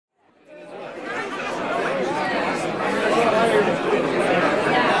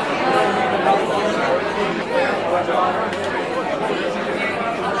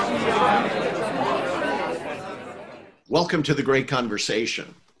Welcome to the great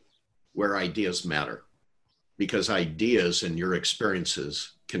conversation where ideas matter, because ideas and your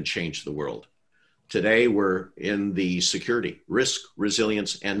experiences can change the world. Today, we're in the security, risk,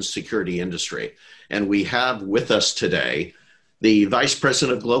 resilience, and security industry. And we have with us today the Vice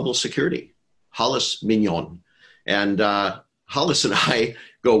President of Global Security, Hollis Mignogno. And Hollis and I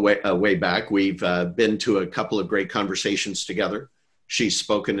go way back. We've been to a couple of great conversations together. She's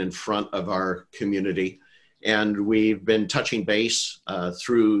spoken in front of our community. And we've been touching base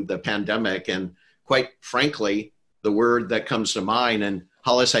through the pandemic. And quite frankly, the word that comes to mind, and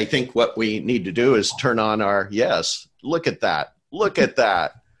Hollis, I think what we need to do is turn on our, yes, look at that. Look at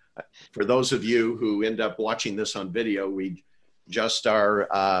that. For those of you who end up watching this on video, we just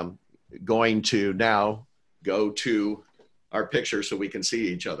are going to now go to our picture so we can see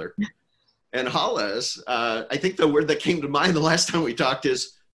each other. And Hollis, I think the word that came to mind the last time we talked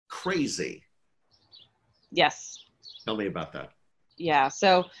is crazy. Yes. Tell me about that. Yeah.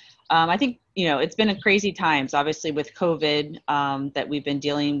 So I think, it's been a crazy times, obviously, with COVID that we've been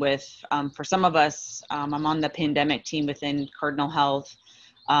dealing with. For some of us, I'm on the pandemic team within Cardinal Health.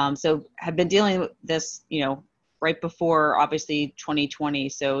 So have been dealing with this, right before, obviously, 2020.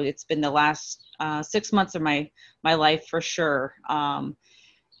 So it's been the last 6 months of my life for sure. I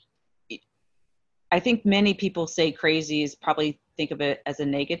think many people say crazy is probably think of it as a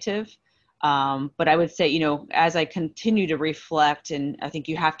negative. But I would say, as I continue to reflect, and I think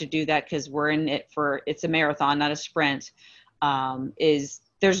you have to do that because we're in it it's a marathon, not a sprint, is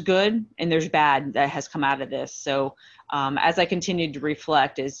there's good and there's bad that has come out of this. So as I continue to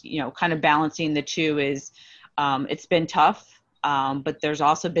reflect is, kind of balancing the two is it's been tough, but there's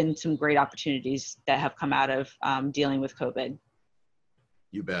also been some great opportunities that have come out of dealing with COVID.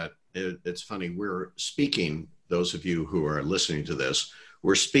 You bet. It's funny. We're speaking, those of you who are listening to this,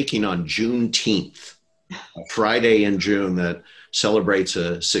 we're speaking on Juneteenth, a Friday in June that celebrates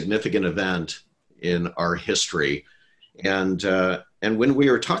a significant event in our history. And when we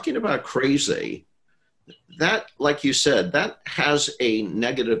were talking about crazy, that, like you said, that has a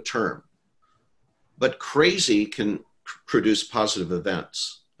negative term. But crazy can produce positive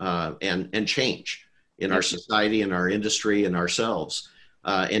events and change in our society, in our industry, and ourselves.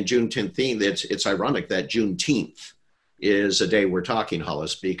 And Juneteenth, it's ironic that Juneteenth is a day we're talking,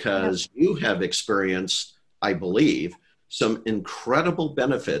 Hollis, because you have experienced, I believe, some incredible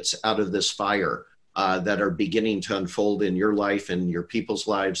benefits out of this fire that are beginning to unfold in your life and your people's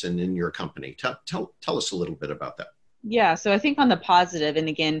lives and in your company. Tell us a little bit about that. Yeah, so I think on the positive, and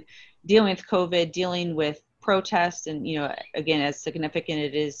again, dealing with COVID, dealing with protests, and, again, as significant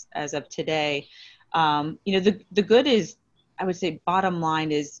it is as of today, the good is, I would say, bottom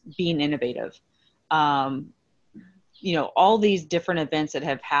line is being innovative. All these different events that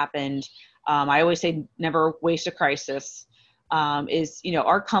have happened, I always say never waste a crisis,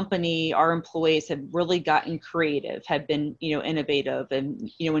 our company, our employees have really gotten creative, have been, innovative. And,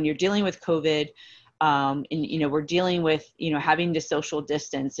 when you're dealing with COVID, and, we're dealing with, having to social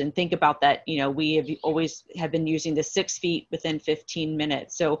distance, and think about that, we have always have been using the 6 feet within 15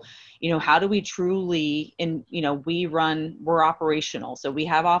 minutes. So, how do we truly, and, we're operational. So we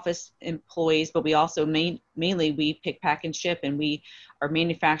have office employees, but we also mainly we pick, pack, and ship, and we are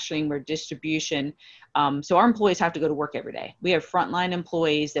manufacturing, we're distribution. So our employees have to go to work every day. We have frontline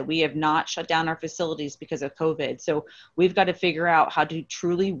employees that we have not shut down our facilities because of COVID. So we've got to figure out how to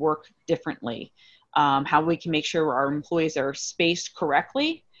truly work differently. How we can make sure our employees are spaced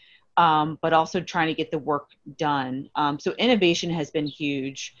correctly, but also trying to get the work done. So innovation has been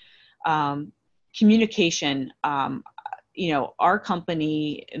huge. Communication, our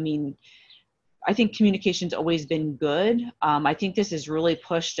company, I think communication's always been good. I think this has really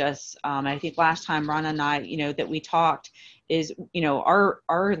pushed us. I think last time Ron and I, that we talked is,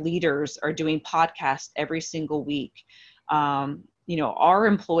 our leaders are doing podcasts every single week. Our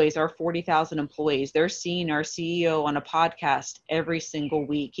employees, our 40,000 employees, they're seeing our CEO on a podcast every single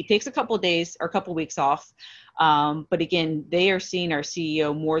week. He takes a couple of days or a couple of weeks off. But again, they are seeing our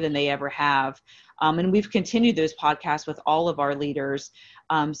CEO more than they ever have. And we've continued those podcasts with all of our leaders.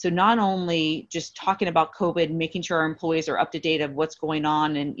 So not only just talking about COVID, making sure our employees are up to date of what's going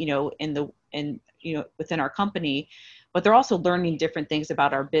on and, within our company, but they're also learning different things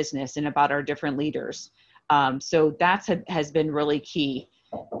about our business and about our different leaders. So that has been really key.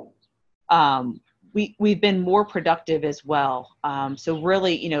 We've been more productive as well. So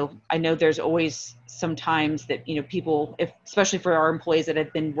really, I know there's always some times that, people, especially for our employees that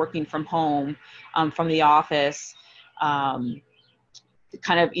have been working from home, from the office, kind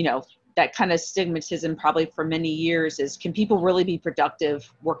of, that kind of stigmatism probably for many years is, can people really be productive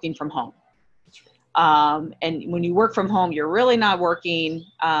working from home? And when you work from home, you're really not working.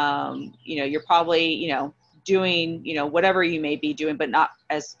 You're probably, doing, whatever you may be doing, but not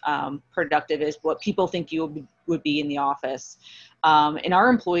as productive as what people think you would be in the office. And our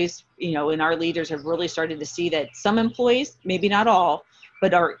employees, and our leaders have really started to see that some employees, maybe not all,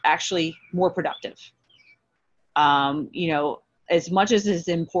 but are actually more productive. As much as it's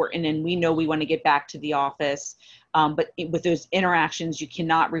important, and we know we want to get back to the office, but with those interactions, you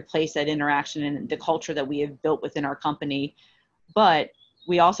cannot replace that interaction and the culture that we have built within our company. But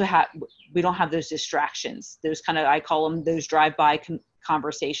we don't have those distractions, those kind of, I call them those drive-by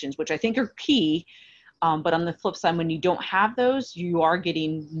conversations, which I think are key. But on the flip side, when you don't have those, you are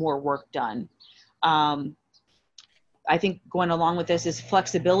getting more work done. I think going along with this is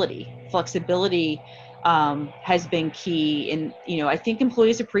flexibility. Flexibility has been key, and I think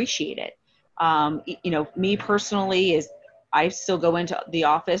employees appreciate it. Me personally, is I still go into the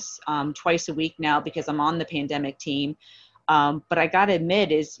office twice a week now because I'm on the pandemic team. But I got to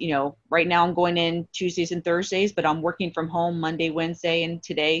admit is, right now I'm going in Tuesdays and Thursdays, but I'm working from home Monday, Wednesday, and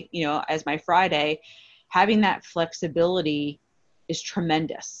today, as my Friday. Having that flexibility is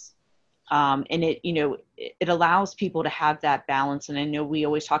tremendous. And it allows people to have that balance. And I know we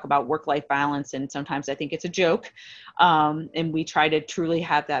always talk about work-life balance, and sometimes I think it's a joke. And we try to truly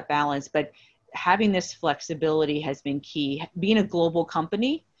have that balance, but having this flexibility has been key. Being a global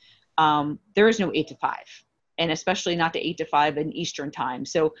company, there is no 8 to 5. And especially not to 8 to 5 in Eastern time.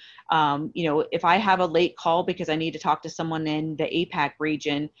 So, if I have a late call because I need to talk to someone in the APAC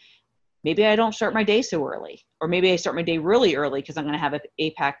region, maybe I don't start my day so early, or maybe I start my day really early because I'm going to have an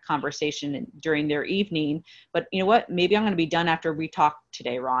APAC conversation during their evening. But you know what? Maybe I'm going to be done after we talk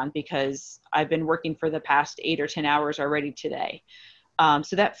today, Ron, because I've been working for the past 8 or 10 hours already today.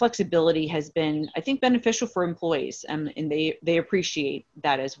 So that flexibility has been, I think, beneficial for employees, and they appreciate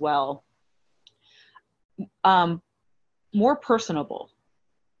that as well. More personable.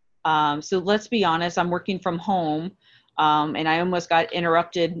 So let's be honest, I'm working from home, and I almost got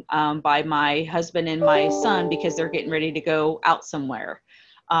interrupted by my husband and my son because they're getting ready to go out somewhere.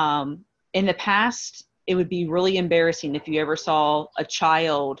 In the past, it would be really embarrassing if you ever saw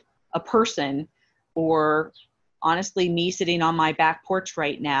a person, or honestly, me sitting on my back porch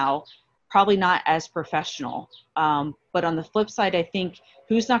right now, probably not as professional. But on the flip side, I think,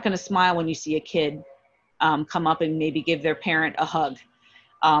 who's not going to smile when you see a kid come up and maybe give their parent a hug,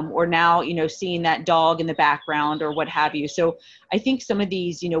 or now, seeing that dog in the background or what have you. So I think some of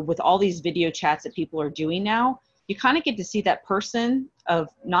these, with all these video chats that people are doing now, you kind of get to see that person of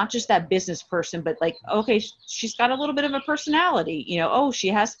not just that business person, but like, okay, she's got a little bit of a personality, oh, she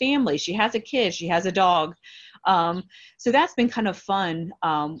has family, she has a kid, she has a dog. So that's been kind of fun.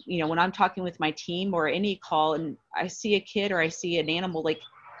 When I'm talking with my team or any call and I see a kid or I see an animal, like,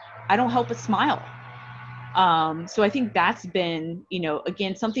 I don't help but smile. So I think that's been,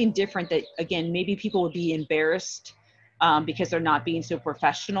 again, something different that, again, maybe people would be embarrassed because they're not being so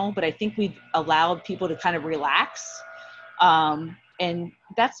professional, but I think we've allowed people to kind of relax. And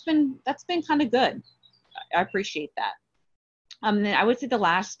that's been kind of good. I appreciate that. And then I would say the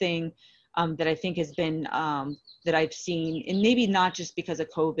last thing that I think has been, that I've seen, and maybe not just because of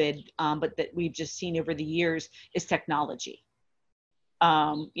COVID, but that we've just seen over the years, is technology.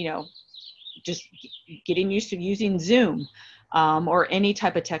 Just getting used to using Zoom or any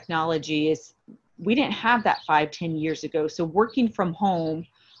type of technology we didn't have that 5-10 years ago. So working from home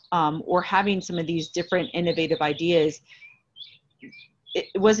or having some of these different innovative ideas,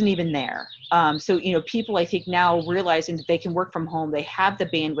 it wasn't even there. So, people, I think, now realizing that they can work from home, they have the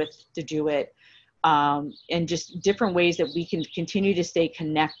bandwidth to do it, and just different ways that we can continue to stay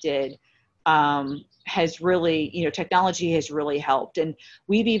connected has really, technology has really helped. And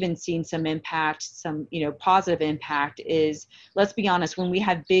we've even seen some impact, some, positive impact is, let's be honest, when we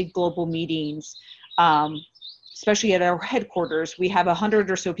have big global meetings, especially at our headquarters, we have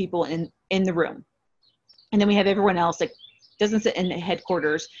 100 or so people in the room. And then we have everyone else that doesn't sit in the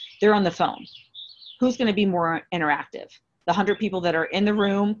headquarters, they're on the phone. Who's going to be more interactive? The 100 people that are in the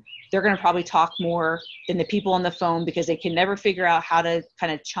room, they're going to probably talk more than the people on the phone because they can never figure out how to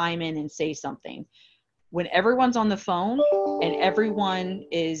kind of chime in and say something. When everyone's on the phone and everyone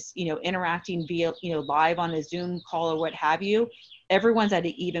is, interacting via, live on a Zoom call or what have you, everyone's at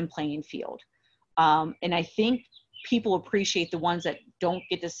an even playing field. And I think people appreciate the ones that don't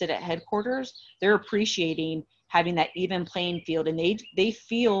get to sit at headquarters. They're appreciating having that even playing field, and they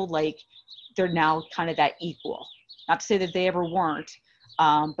feel like they're now kind of that equal. Not to say that they ever weren't,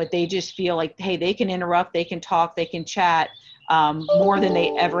 but they just feel like, hey, they can interrupt, they can talk, they can chat more than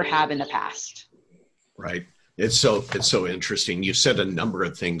they ever have in the past. Right. It's so interesting. You said a number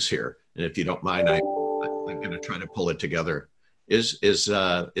of things here. And if you don't mind, I'm going to try to pull it together. Is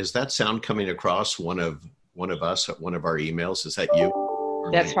that sound coming across one of us, one of our emails? Is that you?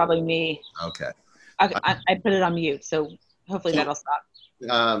 That's probably me. Okay. I put it on mute, so hopefully that'll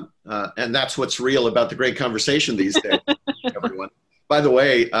stop. And that's what's real about the great conversation these days, everyone. By the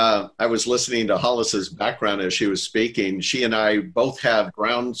way, I was listening to Hollis's background as she was speaking. She and I both have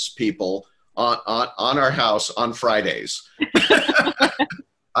grounds people on our house on Fridays.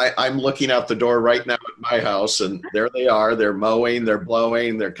 I'm looking out the door right now at my house, and there they are. They're mowing, they're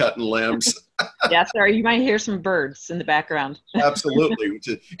blowing, they're cutting limbs. Yeah, sorry, you might hear some birds in the background. Absolutely.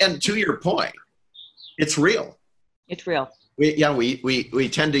 And to your point, it's real. It's real. We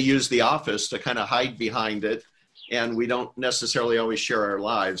tend to use the office to kind of hide behind it, and we don't necessarily always share our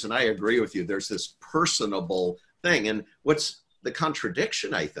lives. And I agree with you. There's this personable thing. And what's the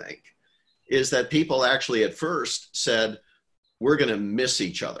contradiction, I think, is that people actually at first said, we're going to miss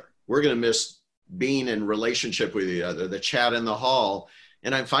each other. We're going to miss being in relationship with each other, the chat in the hall.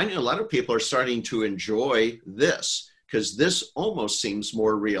 And I'm finding a lot of people are starting to enjoy this, because this almost seems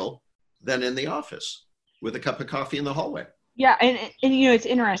more real than in the office with a cup of coffee in the hallway. Yeah. And it's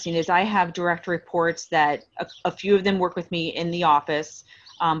interesting is I have direct reports that a few of them work with me in the office.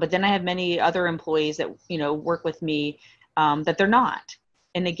 But then I have many other employees that, work with me that they're not.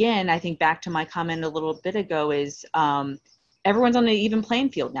 And again, I think back to my comment a little bit ago is everyone's on an even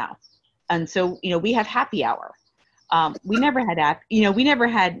playing field now. And so, we have happy hour. We never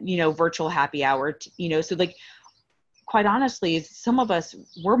had virtual happy hour, so like, quite honestly, some of us,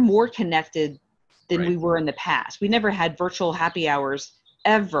 we're more connected than we were in the past. We never had virtual happy hours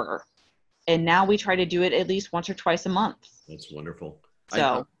ever. And now we try to do it at least once or twice a month. That's wonderful.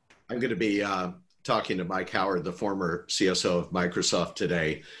 So I'm going to be talking to Mike Howard, the former CSO of Microsoft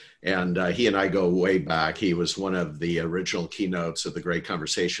today. And he and I go way back. He was one of the original keynotes of the Great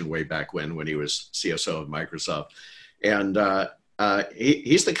Conversation way back when he was CSO of Microsoft. And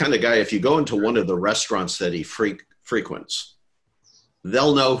he's the kind of guy, if you go into one of the restaurants that he frequents,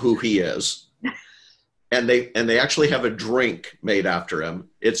 they'll know who he is. And they actually have a drink made after him.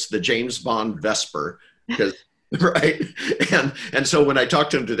 It's the James Bond Vesper, because right. And so when I talk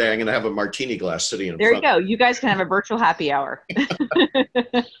to him today, I'm going to have a martini glass sitting in front. There you go. You guys can have a virtual happy hour.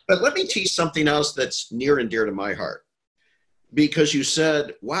 But let me tease something else that's near and dear to my heart, because you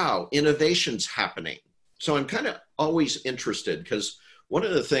said, wow, innovation's happening. So I'm kind of always interested, because one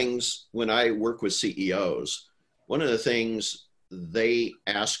of the things when I work with CEOs, one of the things they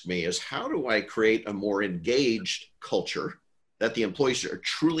ask me is, how do I create a more engaged culture that the employees are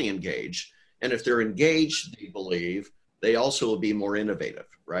truly engaged? And if they're engaged, they believe they also will be more innovative,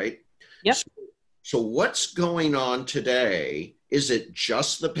 right? Yep. So what's going on today? Is it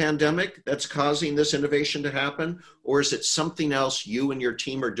just the pandemic that's causing this innovation to happen? Or is it something else you and your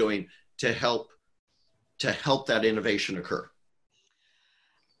team are doing to help that innovation occur?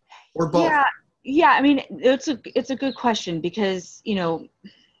 Or both? Yeah. I mean, it's a good question, because,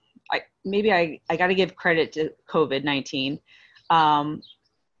 I got to give credit to COVID-19. And,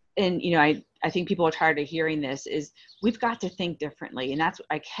 I think people are tired of hearing this, is we've got to think differently. And that's what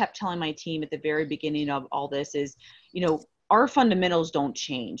I kept telling my team at the very beginning of all this is, our fundamentals don't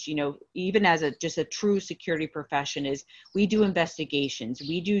change, even as just a true security profession is we do investigations,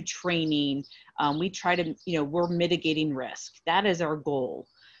 we do training, we try to, we're mitigating risk. That is our goal.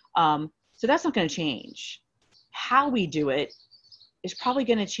 So that's not going to change. How we do it is probably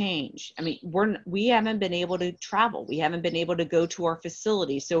going to change. I mean, we haven't been able to travel. We haven't been able to go to our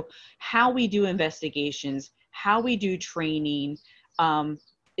facilities. So how we do investigations, how we do training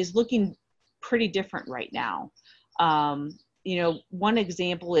is looking pretty different right now. One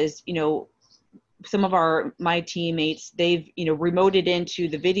example is, some of my teammates, they've, remoted into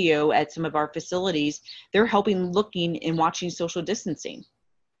the video at some of our facilities. They're helping looking and watching social distancing.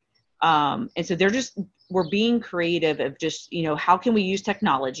 And so we're being creative of just, how can we use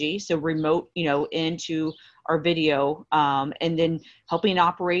technology? So remote, into our video, and then helping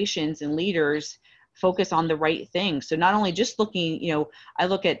operations and leaders focus on the right thing. So not only just looking, I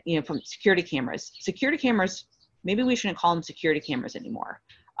look at, from security cameras, maybe we shouldn't call them security cameras anymore.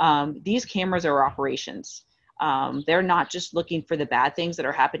 These cameras are operations. They're not just looking for the bad things that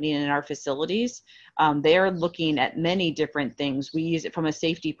are happening in our facilities. They're looking at many different things. We use it from a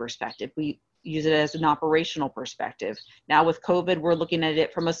safety perspective. We use it as an operational perspective. Now with COVID, we're looking at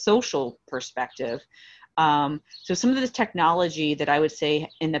it from a social perspective. So some of the technology that I would say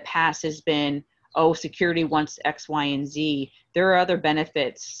in the past has been, security wants X, Y, and Z. There are other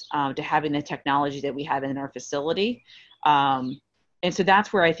benefits to having the technology that we have in our facility. And so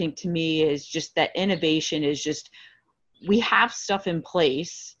that's where I think, to me, is just that innovation is just, we have stuff in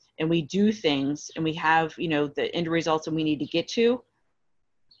place. and we do things and we have, the end results that we need to get to,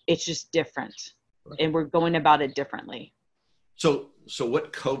 it's just different. Right. And we're going about it differently. So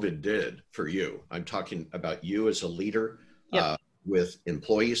what COVID did for you, I'm talking about you as a leader, yep. With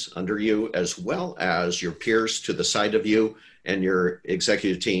employees under you, as well as your peers to the side of you and your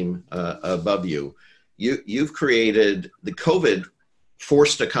executive team above you. You've created, the COVID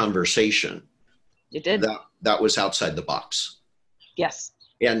forced a conversation. It did. That was outside the box. Yes.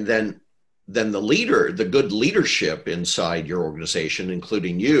 And then the good leadership inside your organization,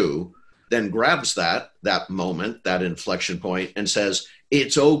 including you, then grabs that moment, that inflection point, and says,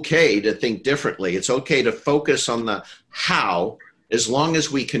 it's okay to think differently. It's okay to focus on the how, as long as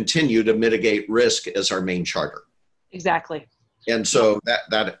we continue to mitigate risk as our main charter. Exactly. And so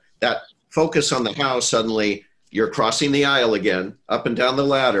that focus on the how, suddenly you're crossing the aisle again, up and down the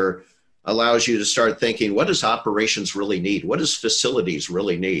ladder, allows you to start thinking, what does operations really need? What does facilities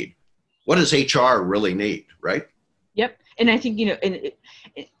really need? What does HR really need, right? Yep. And I think,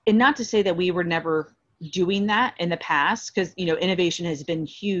 and not to say that we were never doing that in the past, because, innovation has been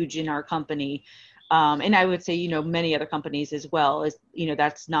huge in our company. And I would say, many other companies as well, is,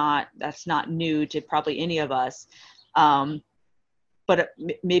 that's not new to probably any of us. But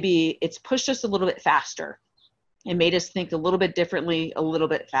maybe it's pushed us a little bit faster and made us think a little bit differently, a little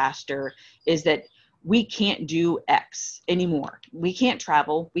bit faster, is that we can't do X anymore. We can't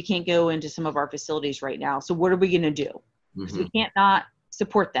travel. We can't go into some of our facilities right now. So what are we going to do? Because we can't not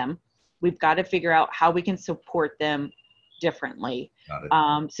support them. We've got to figure out how we can support them differently.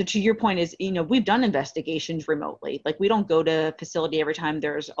 So to your point is, we've done investigations remotely. Like, we don't go to a facility every time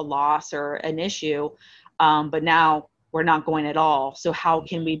there's a loss or an issue, but now we're not going at all. So how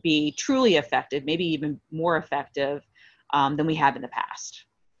can we be truly effective, maybe even more effective than we have in the past?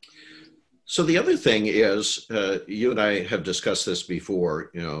 So the other thing is, you and I have discussed this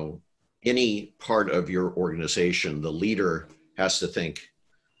before, any part of your organization, the leader has to think,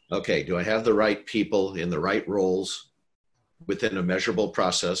 okay, do I have the right people in the right roles within a measurable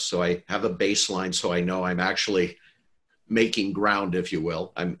process? So I have a baseline, so I know I'm actually making ground, if you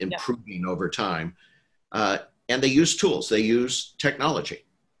will. I'm improving over time. And they use tools, they use technology.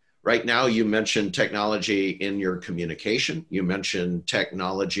 Right now, you mentioned technology in your communication. You mentioned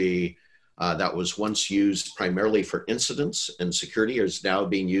technology that was once used primarily for incidents and security, is now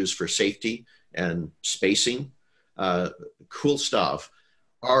being used for safety and spacing. Cool stuff.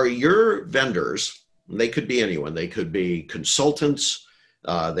 Are your vendors, they could be anyone, they could be consultants,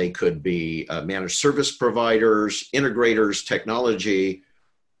 they could be managed service providers, integrators, technology,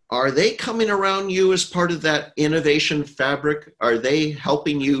 are they coming around you as part of that innovation fabric? Are they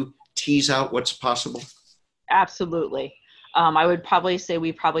helping you tease out what's possible? Absolutely. I would probably say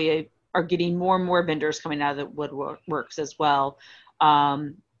we probably are getting more and more vendors coming out of the woodworks as well.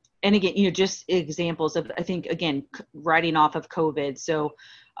 And again, just examples of, I think, again, riding off of COVID. So,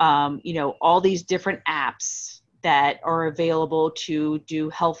 all these different apps that are available to do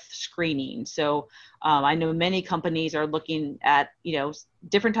health screening. So I know many companies are looking at,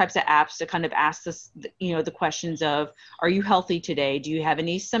 different types of apps to kind of ask this, the questions of, are you healthy today? Do you have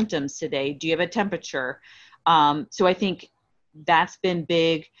any symptoms today? Do you have a temperature? So I think that's been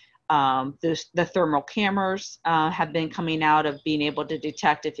big. The thermal cameras have been coming out of being able to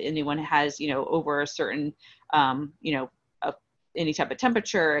detect if anyone has, over a certain, any type of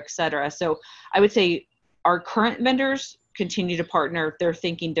temperature, et cetera. So I would say our current vendors continue to partner. They're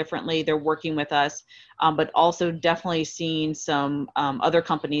thinking differently. They're working with us, but also definitely seeing some other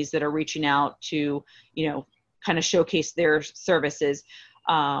companies that are reaching out to, kind of showcase their services.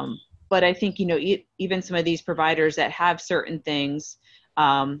 But I think, even some of these providers that have certain things,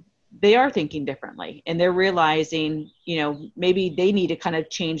 they are thinking differently, and they're realizing, maybe they need to kind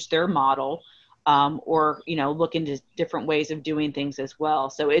of change their model, or, look into different ways of doing things as well.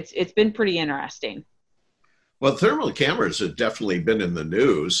 So it's been pretty interesting. Well, thermal cameras have definitely been in the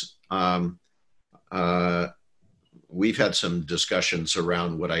news. We've had some discussions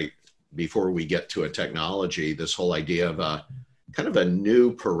around before we get to a technology, this whole idea of a kind of a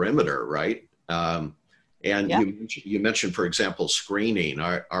new perimeter, right? And you mentioned, for example, screening.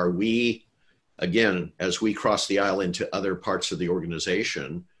 Are we, again, as we cross the aisle into other parts of the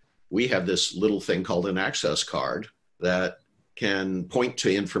organization, we have this little thing called an access card that can point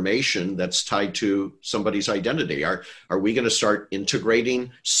to information that's tied to somebody's identity. Are we going to start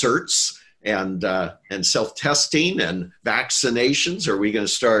integrating certs and self-testing and vaccinations? Are we going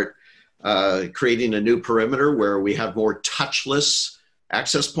to start creating a new perimeter where we have more touchless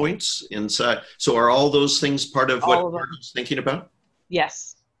access points inside? So are all those things part of what you're thinking about?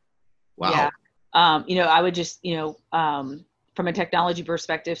 Yes. Wow. Yeah. I would just, from a technology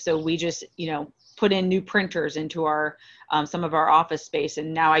perspective. So we just, put in new printers into our, some of our office space.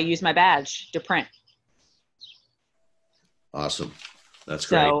 And now I use my badge to print. Awesome. That's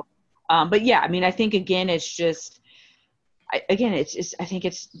great. So, but yeah, I mean, I think again, it's just, I think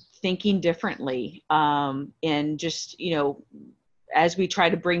it's thinking differently. And just, as we try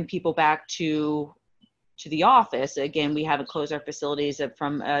to bring people back to the office, again, we haven't closed our facilities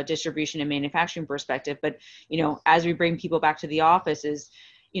from a distribution and manufacturing perspective, but, as we bring people back to the offices,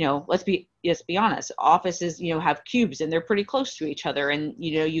 let's be honest, offices, have cubes and they're pretty close to each other. And,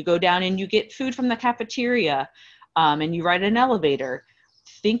 you go down and you get food from the cafeteria, and you ride an elevator.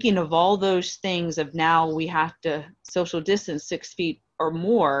 Thinking of all those things of now we have to social distance 6 feet or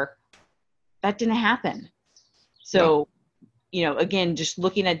more, that didn't happen. So, again, just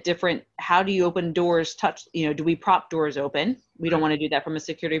looking at different, how do you open doors, do we prop doors open? We don't want to do that from a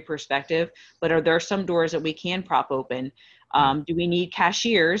security perspective, but are there some doors that we can prop open? Do we need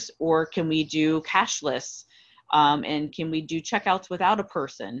cashiers, or can we do cashless? And can we do checkouts without a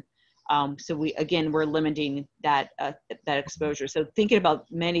person? So we're limiting that exposure. So thinking about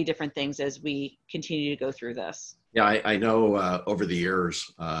many different things as we continue to go through this. Yeah, I know over the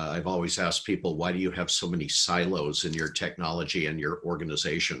years, I've always asked people, why do you have so many silos in your technology and your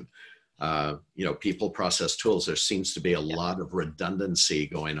organization? People, process, tools, there seems to be a lot of redundancy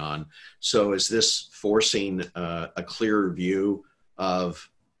going on. So is this forcing a clearer view of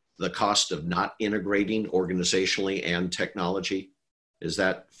the cost of not integrating organizationally and technology? Is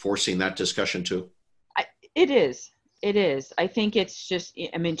that forcing that discussion too? It is. I think it's just,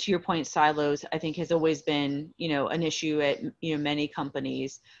 to your point, silos, I think has always been, an issue at, many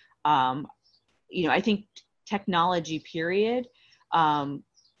companies. I think technology period,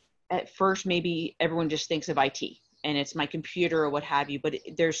 at first, maybe everyone just thinks of IT and it's my computer or what have you, but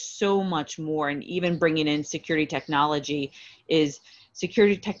there's so much more. And even bringing in security technology is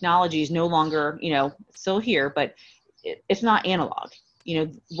no longer, still here, but it's not analog.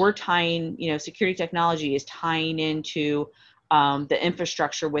 We're tying, security technology is tying into the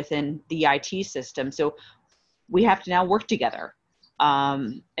infrastructure within the IT system. So we have to now work together.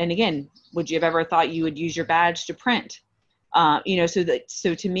 And again, would you have ever thought you would use your badge to print?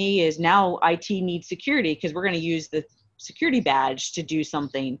 So to me is now IT needs security because we're going to use the security badge to do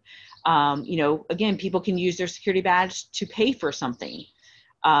something. Again, people can use their security badge to pay for something.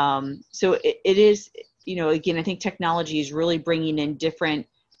 So it is, again, I think technology is really bringing in different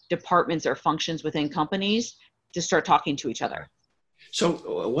departments or functions within companies to start talking to each other. So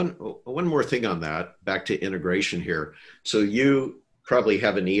one more thing on that, back to integration here. So you probably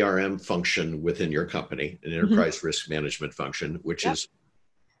have an ERM function within your company, an enterprise risk management function, which is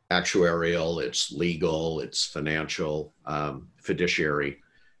actuarial, it's legal, it's financial, fiduciary,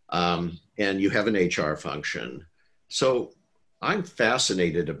 and you have an HR function. So I'm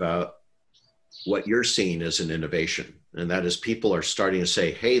fascinated about what you're seeing as an innovation, and that is people are starting to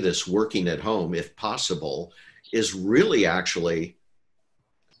say, hey, this working at home, if possible, is really actually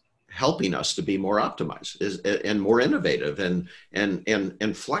helping us to be more optimized and more innovative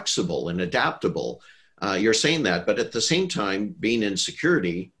and flexible and adaptable. You're saying that, but at the same time, being in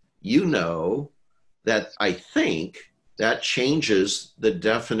security, that I think that changes the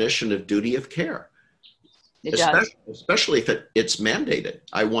definition of duty of care. Especially if it's mandated.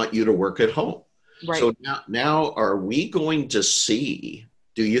 I want you to work at home. Right. So now are we going to see,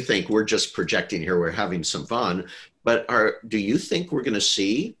 do you think, we're just projecting here, we're having some fun, but do you think we're going to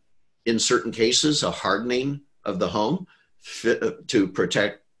see in certain cases a hardening of the home to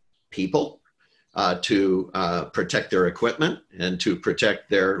protect people, to protect their equipment, and to protect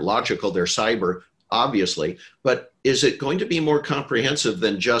their cyber, obviously, but is it going to be more comprehensive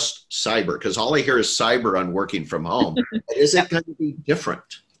than just cyber? Because all I hear is cyber on working from home. Is it going to be different?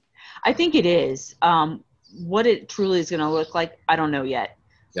 I think it is. What it truly is going to look like, I don't know yet.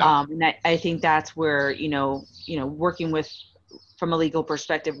 Yeah. And I think that's where, working with, from a legal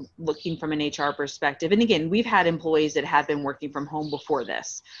perspective, looking from an HR perspective. And again, we've had employees that have been working from home before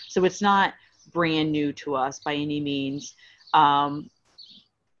this. So it's not brand new to us by any means. But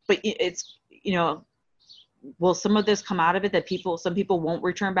it's, will some of this come out of it that some people won't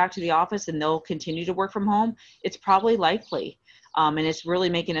return back to the office and they'll continue to work from home? It's probably likely. And it's really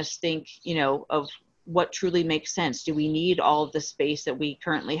making us think, of what truly makes sense. Do we need all of the space that we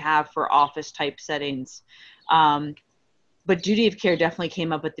currently have for office type settings? But duty of care definitely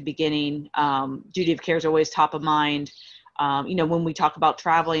came up at the beginning. Duty of care is always top of mind, when we talk about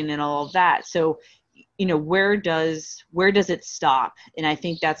traveling and all of that. So, where does it stop? And I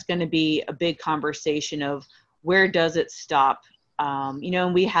think that's going to be a big conversation of where does it stop?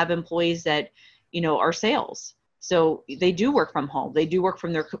 And we have employees that, are sales. So they do work from home. They do work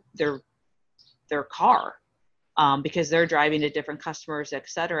from their car, because they're driving to different customers, et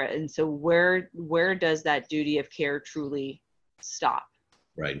cetera. And so where does that duty of care truly stop?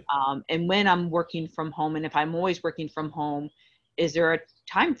 Right. And when I'm working from home, and if I'm always working from home, is there a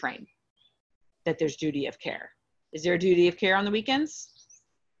time frame that there's duty of care? Is there a duty of care on the weekends?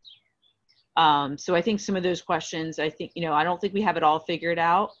 So I think some of those questions, I think, I don't think we have it all figured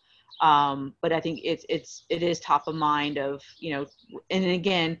out. But I think it is top of mind of, and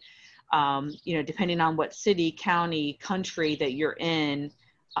again, depending on what city, county, country that you're in,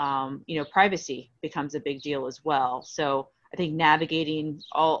 privacy becomes a big deal as well. So I think navigating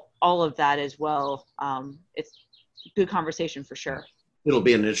all of that as well, it's a good conversation for sure. It'll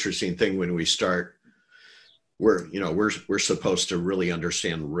be an interesting thing when we start. We're supposed to really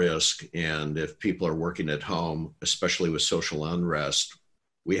understand risk, and if people are working at home, especially with social unrest,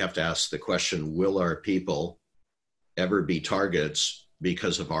 we have to ask the question: will our people ever be targets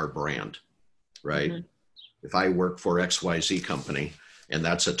because of our brand? Right? Mm-hmm. If I work for XYZ company and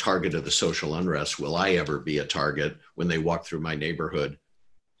that's a target of the social unrest, will I ever be a target when they walk through my neighborhood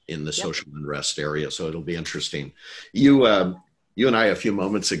in the social unrest area? So it'll be interesting. You and I, a few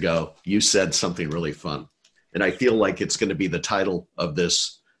moments ago, you said something really fun, and I feel like it's going to be the title of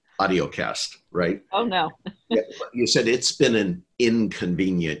this audio cast, right? Oh, no. You said it's been an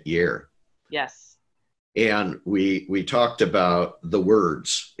inconvenient year. Yes. And we talked about the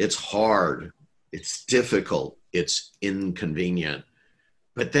words. It's hard, it's difficult, it's inconvenient.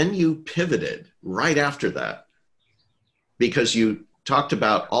 But then you pivoted right after that, because you talked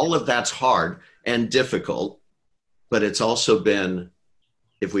about all of that's hard and difficult, but it's also been,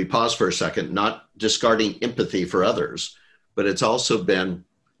 if we pause for a second, not discarding empathy for others, but it's also been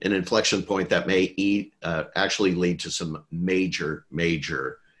an inflection point that may actually lead to some major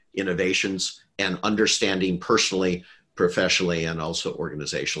innovations and understanding personally, professionally, and also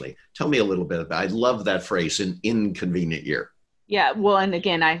organizationally. Tell me a little bit about, I love that phrase, an inconvenient year. Yeah, well, and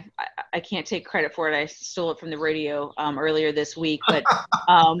again, I can't take credit for it. I stole it from the radio earlier this week, but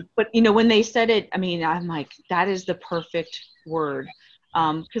when they said it, I mean, I'm like, that is the perfect word.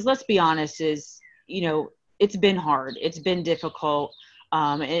 Because let's be honest, it's been hard, it's been difficult,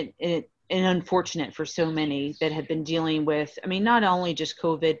 and unfortunate for so many that have been dealing with, I mean, not only just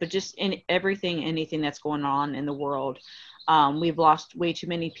COVID, but just in anything that's going on in the world. We've lost way too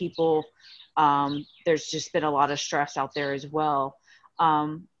many people. There's just been a lot of stress out there as well.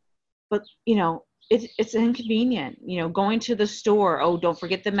 But it's inconvenient, going to the store. Oh, don't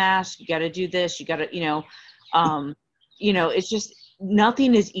forget the mask. You got to do this. You got to, it's just,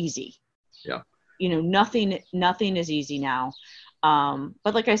 nothing is easy. Yeah. Nothing is easy now.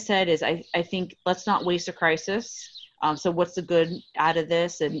 But like I said, I think let's not waste a crisis. So what's the good out of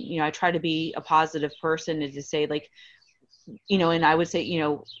this? And, I try to be a positive person and to say, like, and I would say,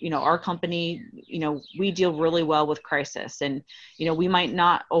 our company, we deal really well with crisis, and, we might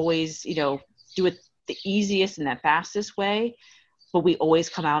not always, do it the easiest and the fastest way, but we always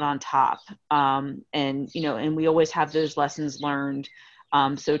come out on top. And we always have those lessons learned.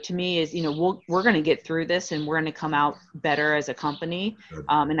 So to me is, we're going to get through this, and we're going to come out better as a company.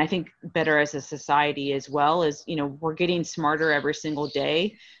 And I think better as a society as well. As, we're getting smarter every single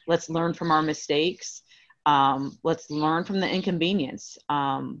day. Let's learn from our mistakes. Let's learn from the inconvenience.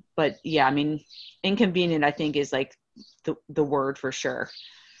 But yeah, I mean, inconvenient, I think, is like the word for sure.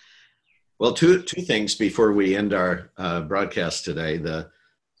 Well, two things before we end our broadcast today.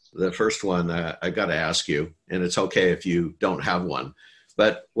 The first one, I got to ask you, and it's okay if you don't have one,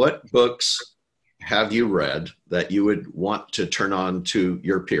 but what books have you read that you would want to turn on to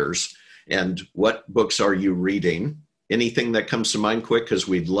your peers? And what books are you reading? Anything that comes to mind quick, because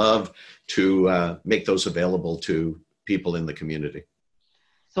we'd love to make those available to people in the community.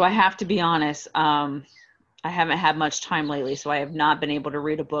 So I have to be honest, I haven't had much time lately, so I have not been able to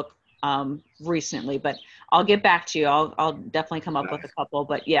read a book recently, but I'll get back to you. I'll definitely come up with a couple,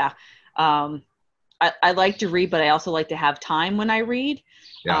 but yeah, I like to read, but I also like to have time when I read.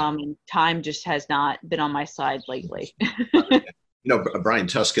 Yeah. Time just has not been on my side lately. Brian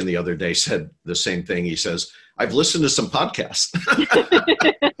Tuscan the other day said the same thing. He says, I've listened to some podcasts.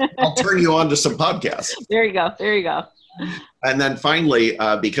 I'll turn you on to some podcasts. There you go. And then finally,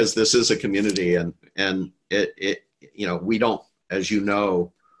 because this is a community and it we don't, as you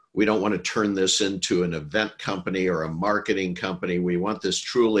know, we don't want to turn this into an event company or a marketing company. We want this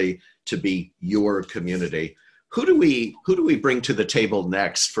truly to be your community. Who do we bring to the table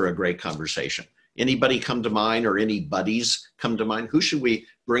next for a great conversation? Anybody come to mind, or any buddies come to mind? Who should we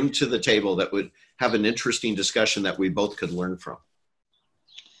bring to the table that would have an interesting discussion that we both could learn from?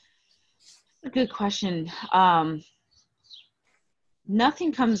 A good question.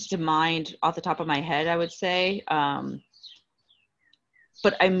 Nothing comes to mind off the top of my head, I would say.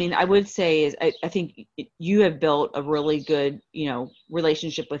 But I mean, I would say is I think you have built a really good,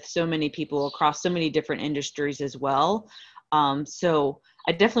 relationship with so many people across so many different industries as well. So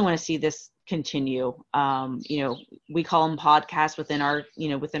I definitely want to see this continue. We call them podcasts within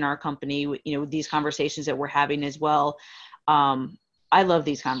our company, these conversations that we're having as well. I love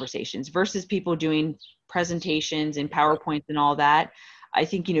these conversations versus people doing presentations and PowerPoints and all that. I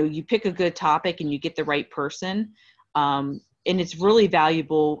think, you pick a good topic and you get the right person. And it's really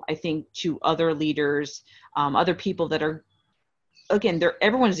valuable, I think, to other leaders, other people that are, again,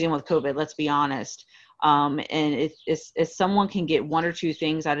 everyone's dealing with COVID, let's be honest. And if someone can get one or two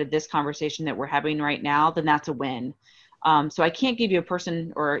things out of this conversation that we're having right now, then that's a win. So I can't give you a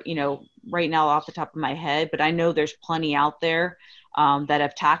person or, right now off the top of my head, but I know there's plenty out there that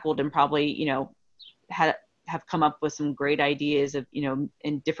have tackled and probably, have come up with some great ideas of,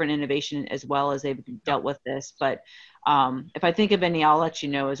 and different innovation as well as they've dealt with this. But if I think of any, I'll let you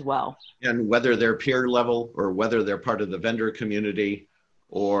know as well. And whether they're peer level or whether they're part of the vendor community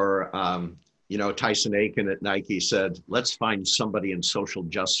or, Tyson Aiken at Nike said, let's find somebody in social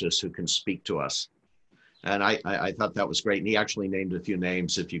justice who can speak to us. And I thought that was great. And he actually named a few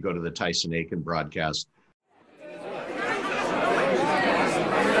names if you go to the Tyson Aiken broadcast.